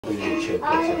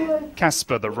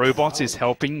Casper the robot is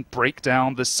helping break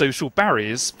down the social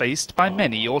barriers faced by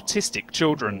many autistic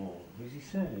children.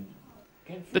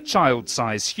 The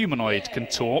child-sized humanoid can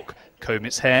talk, comb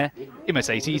its hair,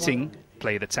 imitate eating,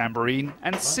 play the tambourine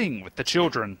and sing with the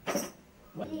children.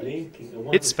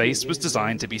 Its face was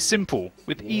designed to be simple,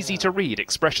 with easy-to-read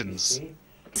expressions.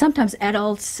 Sometimes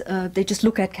adults, they just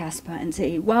look at Casper and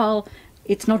say, well,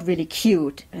 it's not really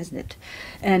cute, isn't it?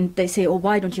 And they say, oh,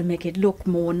 why don't you make it look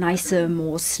more nicer,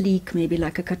 more sleek, maybe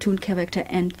like a cartoon character?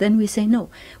 And then we say, no,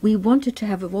 we wanted to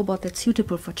have a robot that's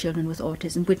suitable for children with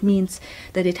autism, which means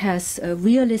that it has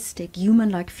realistic,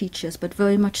 human-like features, but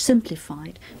very much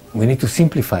simplified. We need to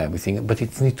simplify everything, but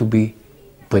it needs to be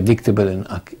predictable and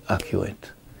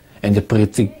accurate. And the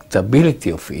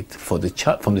predictability of it, for the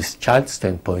from this child's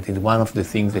standpoint, is one of the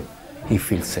things that he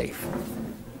feels safe.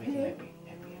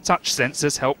 Touch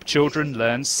sensors help children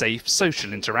learn safe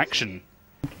social interaction.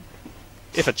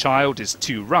 If a child is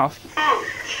too rough,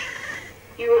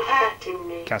 you are hurting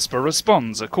me. Casper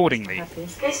responds accordingly.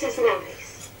 This is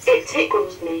nice. It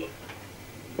tickles me.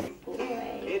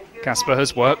 Casper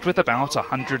has worked with about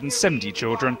 170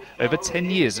 children over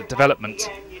 10 years of development.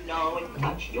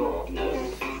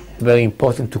 Very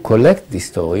important to collect these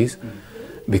stories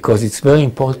because it's very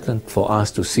important for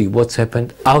us to see what's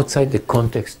happened outside the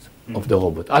context of the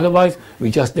robot. Otherwise,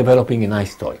 we're just developing a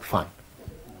nice toy, fine.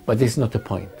 But this is not the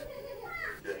point.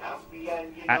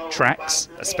 At TRACS,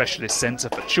 a specialist centre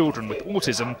for children with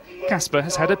autism, Casper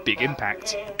has had a big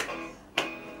impact.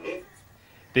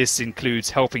 This includes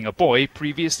helping a boy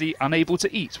previously unable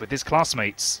to eat with his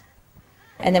classmates.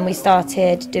 And then we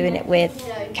started doing it with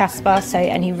Casper,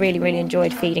 and he really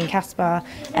enjoyed feeding Casper,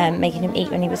 making him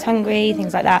eat when he was hungry,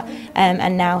 things like that.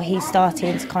 And now he's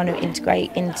starting to kind of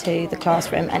integrate into the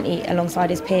classroom and eat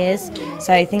alongside his peers.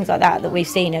 So things like that we've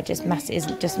seen are just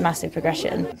massive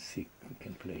progression.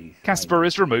 Casper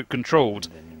is remote controlled.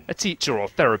 A teacher or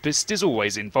therapist is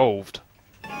always involved.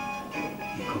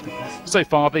 So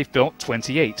far they've built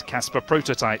 28 Casper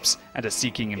prototypes and are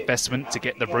seeking investment to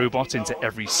get the robot into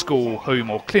every school, home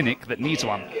or clinic that needs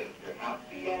one.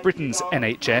 Britain's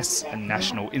NHS and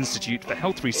National Institute for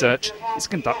Health Research is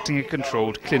conducting a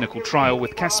controlled clinical trial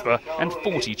with Casper and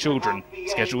 40 children,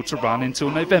 scheduled to run until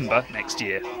November next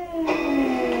year.